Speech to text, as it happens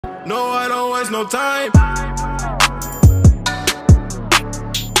No, I don't waste no time.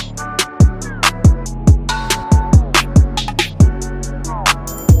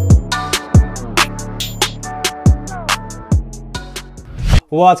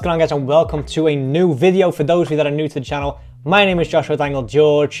 What's going on, guys, and welcome to a new video. For those of you that are new to the channel, my name is Joshua Dangle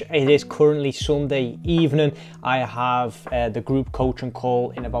George. It is currently Sunday evening. I have the group coaching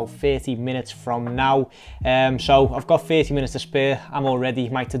call in about 30 minutes from now. So I've got 30 minutes to spare. I'm all ready.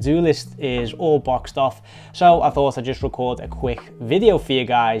 My to-do list is all boxed off. So I thought I'd just record a quick video for you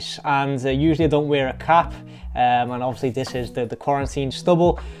guys. And usually I don't wear a cap. And obviously this is the quarantine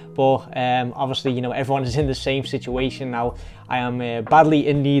stubble. But obviously, you know, everyone is in the same situation now. I am badly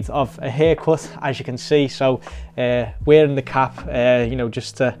in need of a haircut, as you can see. So wearing the cap, you know,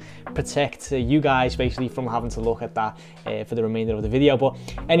 just to protect you guys basically from having to look at that for the remainder of the video. But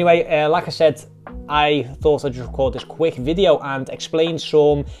anyway, like I said, I thought I'd just record this quick video and explain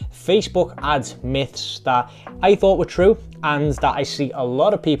some Facebook ads myths that I thought were true and that I see a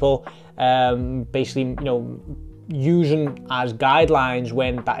lot of people basically, you know, using as guidelines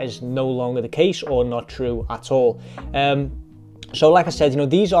when that is no longer the case or not true at all. So like I said, you know,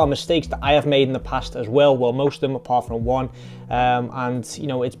 these are mistakes that I have made in the past as well. Well, most of them apart from one. And, you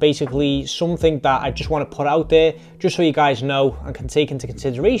know, it's basically something that I just want to put out there just so you guys know and can take into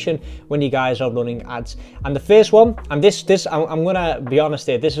consideration when you guys are running ads. And the first one, and this I'm going to be honest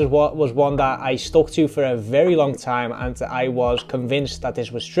here, this is what was one that I stuck to for a very long time and I was convinced that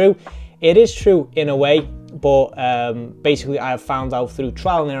this was true. It is true in a way, but basically I have found out through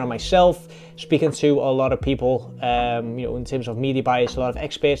trial and error myself, speaking to a lot of people, you know, in terms of media buyers, a lot of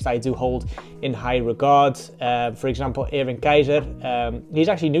experts that I do hold in high regard. For example, Aaron Kaiser, he's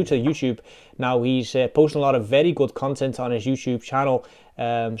actually new to YouTube now. He's posting a lot of very good content on his YouTube channel.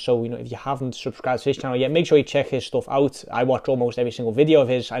 So, you know, if you haven't subscribed to his channel yet, make sure you check his stuff out. I watch almost every single video of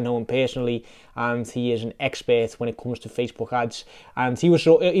his. I know him personally, and he is an expert when it comes to Facebook ads. And he was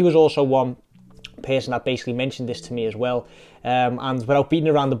also one person that basically mentioned this to me as well. And without beating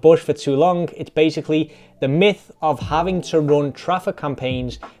around the bush for too long, it's basically the myth of having to run traffic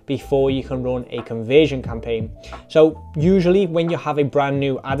campaigns before you can run a conversion campaign. So usually when you have a brand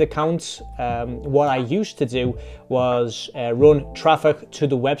new ad account, what I used to do was run traffic to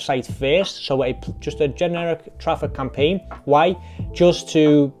the website first. So just a generic traffic campaign. Why? Just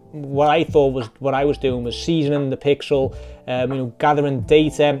to, what I thought was, what I was doing was seasoning the pixel, you know, gathering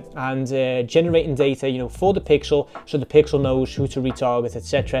data and generating data, you know, for the pixel, so the pixel knows who to retarget,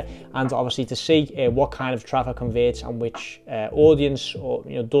 etc. And obviously to see what kind of traffic converts and which audience, or,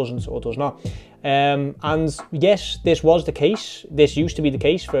 you know, doesn't or does not. And yes, this was the case. This used to be the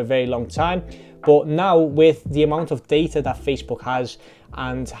case for a very long time, but now with the amount of data that Facebook has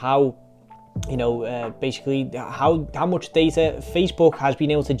and how, you know, basically how much data Facebook has been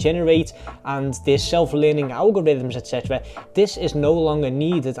able to generate and their self-learning algorithms, etc., this is no longer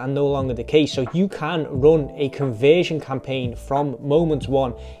needed and no longer the case. So you can run a conversion campaign from moment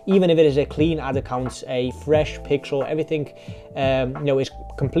one, even if it is a clean ad account, a fresh pixel, everything you know, is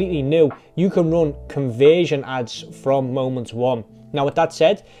completely new. You can run conversion ads from moment one. Now, with that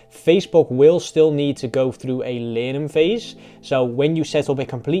said, Facebook will still need to go through a learning phase. So when you set up a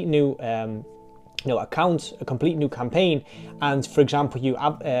complete new you know, account, a complete new campaign, and for example, you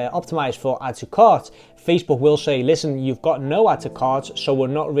optimize for add to cart, Facebook will say, listen, you've got no add to cart, so we're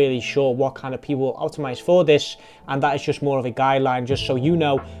not really sure what kind of people optimize for this. And that is just more of a guideline, just so you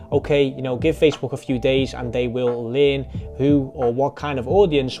know, okay, you know, give Facebook a few days and they will learn who or what kind of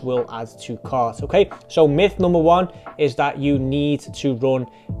audience will add to cart. Okay, so myth number one is that you need to run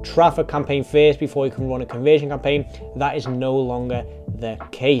traffic campaign first before you can run a conversion campaign. That is no longer the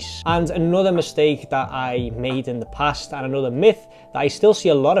case. And another mistake that I made in the past, and another myth that I still see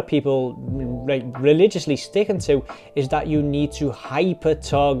a lot of people religiously sticking to, is that you need to hyper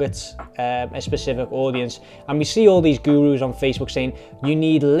target a specific audience. And we see all these gurus on Facebook saying you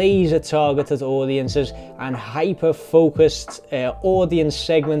need laser targeted audiences and hyper focused audience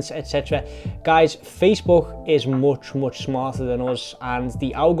segments, etc. Guys, Facebook is much smarter than us, and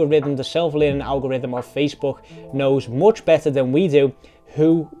the algorithm, the self-learning algorithm of Facebook knows much better than we do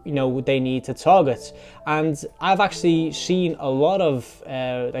who, you know, they need to target. And I've actually seen a lot of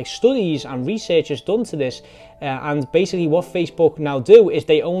like studies and research is done to this, and basically what Facebook now do is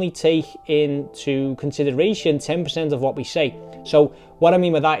they only take into consideration 10% of what we say. So what I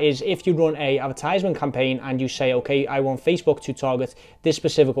mean by that is, if you run a advertisement campaign and you say, okay, I want Facebook to target this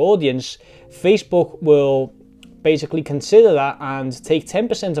specific audience, Facebook will basically consider that and take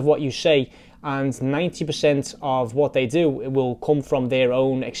 10% of what you say and 90% of what they do will come from their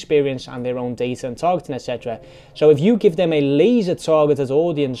own experience and their own data and targeting, etc. So if you give them a laser targeted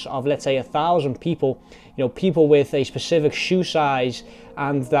audience of, let's say, 1,000 people, you know, people with a specific shoe size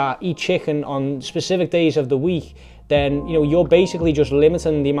and that eat chicken on specific days of the week, then, you know, you're basically just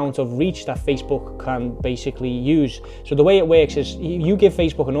limiting the amount of reach that Facebook can basically use. So the way it works is you give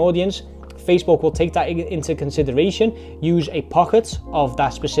Facebook an audience, Facebook will take that into consideration, use a pocket of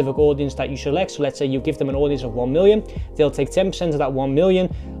that specific audience that you select. So let's say you give them an audience of 1 million, they'll take 10% of that 1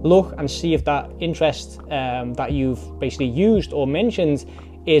 million, look and see if that interest that you've basically used or mentioned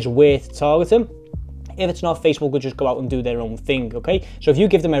is worth targeting. If it's not, Facebook will just go out and do their own thing, okay? So if you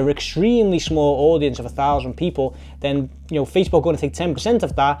give them an extremely small audience of 1,000 people, then, you know, Facebook are going to take 10%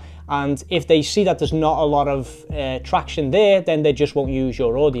 of that, and if they see that there's not a lot of traction there, then they just won't use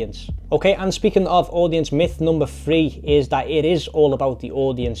your audience. Okay, and speaking of audience, myth number 3 is that it is all about the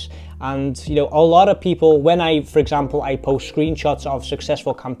audience. And, you know, a lot of people, when for example, I post screenshots of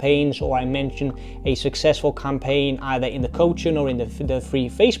successful campaigns, or I mention a successful campaign either in the coaching or in the free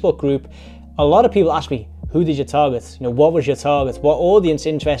Facebook group, a lot of people ask me, who did you target? You know, what was your target? What audience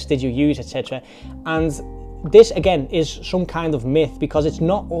interest did you use, etc. And this again is some kind of myth, because it's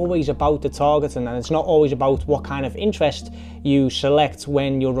not always about the targeting, and it's not always about what kind of interest you select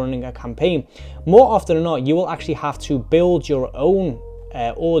when you're running a campaign. More often than not, you will actually have to build your own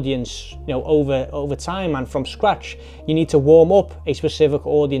audience, you know, over time and from scratch. You need to warm up a specific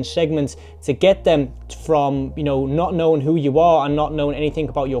audience segment to get them from, you know, not knowing who you are and not knowing anything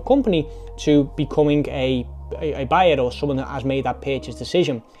about your company to becoming a buyer or someone that has made that purchase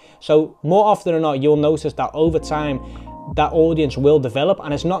decision. So more often than not, you'll notice that over time that audience will develop,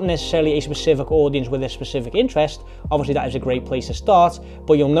 and it's not necessarily a specific audience with a specific interest. Obviously that is a great place to start,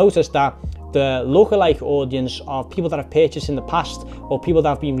 but you'll notice that the lookalike audience of people that have purchased in the past, or people that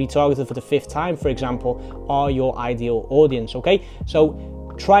have been retargeted for the 5th time, for example, are your ideal audience, okay?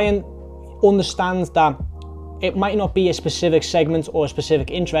 So try and understand that it might not be a specific segment or a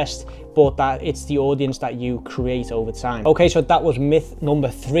specific interest, but that it's the audience that you create over time. Okay, so that was myth number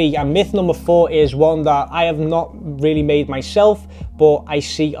 3. And myth number 4 is one that I have not really made myself, but I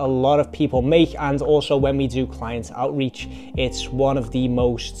see a lot of people make, and also when we do client outreach, it's one of the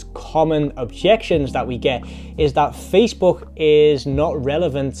most common objections that we get, is that Facebook is not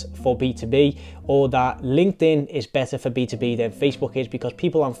relevant for B2B, or that LinkedIn is better for B2B than Facebook is, because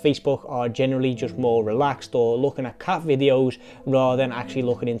people on Facebook are generally just more relaxed or looking at cat videos rather than actually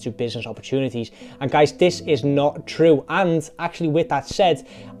looking into business opportunities. And guys, this is not true. And actually, with that said,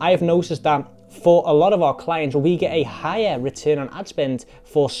 I have noticed that for a lot of our clients, we get a higher return on ad spend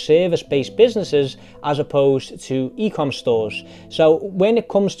for service-based businesses as opposed to e-com stores. So when it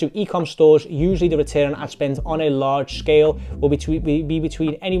comes to e-com stores, usually the return on ad spend on a large scale will be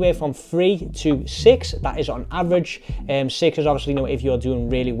between anywhere from 3 to 6. That is on average. 6 is obviously, you know, if you're doing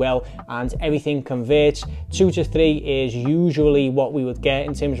really well and everything converts. 2 to 3 is usually what we would get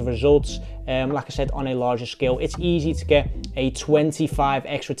in terms of results. Like I said, on a larger scale, it's easy to get a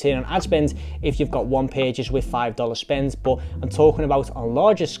 25x return on ad spend if you've got 1 purchase with $5 spend. But I'm talking about on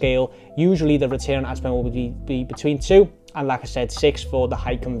larger scale, usually the return on ad spend will be between 2 and, like I said, 6 for the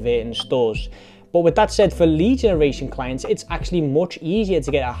high converting stores. But with that said, for lead generation clients, it's actually much easier to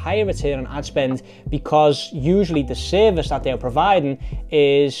get a higher return on ad spend, because usually the service that they're providing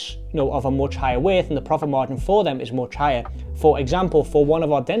is, you know, of a much higher worth, and the profit margin for them is much higher. For example, for one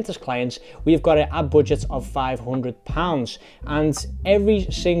of our dentist clients, we've got an ad budget of £500, and every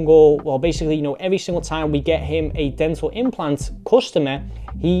single time we get him a dental implant customer,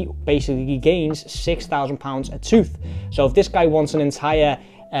 he basically gains £6,000 a tooth. So if this guy wants an entire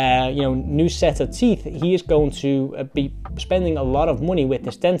new set of teeth, he is going to be spending a lot of money with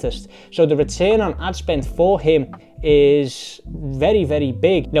this dentist. So the return on ad spend for him is very, very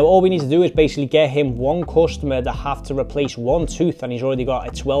big. Now all we need to do is basically get him 1 customer that have to replace 1 tooth, and he's already got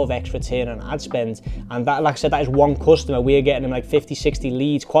a 12x return on ad spend. And that, like I said, that is 1 customer. We are getting him like 50-60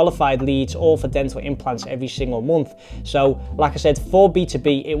 leads, qualified leads, all for dental implants every single month. So like I said, for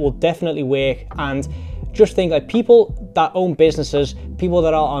B2B it will definitely work. And just think, like, people that own businesses, people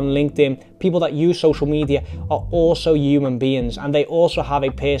that are on LinkedIn, people that use social media are also human beings, and they also have a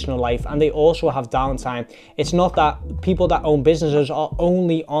personal life, and they also have downtime. It's not that people that own businesses are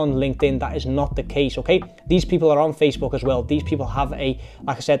only on LinkedIn. That is not the case, okay? These people are on Facebook as well. These people have like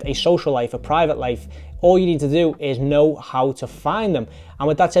I said, a social life, a private life. All you need to do is know how to find them. And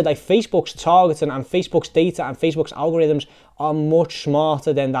with that said, like, Facebook's targeting and Facebook's data and Facebook's algorithms are much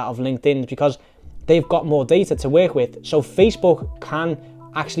smarter than that of LinkedIn, because they've got more data to work with. So Facebook can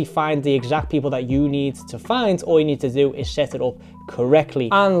actually find the exact people that you need to find. All you need to do is set it up correctly.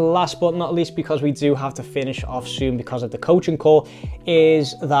 And last but not least, because we do have to finish off soon because of the coaching call,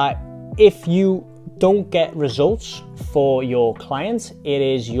 is that if you don't get results for your clients, it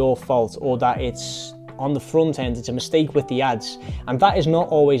is your fault, or that it's on the front end, it's a mistake with the ads. And that is not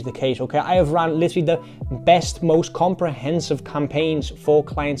always the case, okay? I have ran literally the best, most comprehensive campaigns for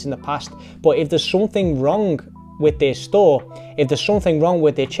clients in the past, but if there's something wrong with their store, if there's something wrong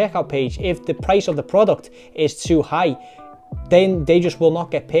with their checkout page, if the price of the product is too high, then they just will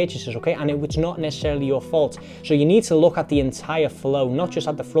not get purchases, okay? And it's not necessarily your fault. So you need to look at the entire flow, not just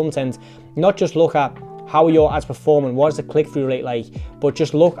at the front end, not just look at how are your ads performing, what is the click-through rate like, but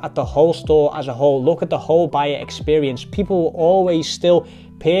just look at the whole store as a whole, look at the whole buyer experience. People will always still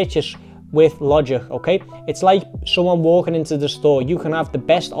purchase with logic, okay? It's like someone walking into the store. You can have the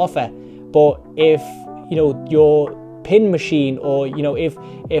best offer, but if, you know, your pin machine, or, you know, if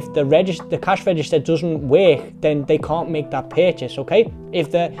the cash register doesn't work, then they can't make that purchase, okay?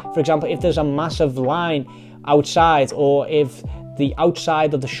 For example, if there's a massive line outside, or if the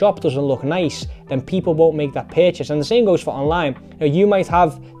outside of the shop doesn't look nice, then people won't make that purchase. And the same goes for online. You know, you might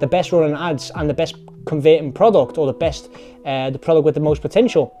have the best running ads and the best converting product, or the product with the most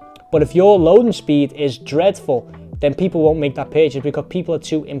potential, but if your loading speed is dreadful, then people won't make that purchase because people are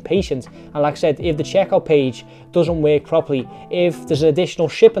too impatient. And like I said, if the checkout page doesn't work properly, if there's additional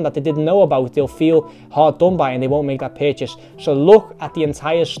shipping that they didn't know about, they'll feel hard done by and they won't make that purchase. So look at the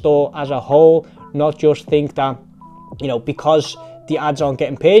entire store as a whole, not just think that, you know, because the ads aren't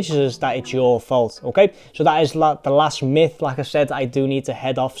getting purchases, that it's your fault, okay? So that is the last myth. Like I said, I do need to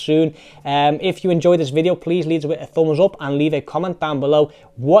head off soon. If you enjoyed this video, please leave it with a thumbs up and leave a comment down below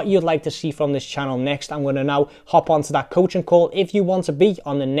what you'd like to see from this channel next. I'm going to now hop onto that coaching call. If you want to be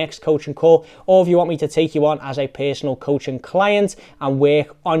on the next coaching call, or if you want me to take you on as a personal coaching client and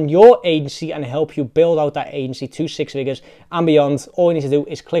work on your agency and help you build out that agency to 6 figures and beyond, all you need to do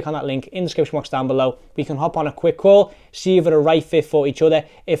is click on that link in the description box down below. We can hop on a quick call, see if we're the right fit for each other.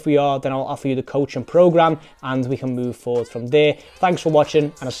 If we are, then I'll offer you the coaching program and we can move forward from there. Thanks for watching,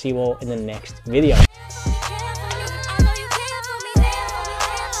 and I'll see you all in the next video.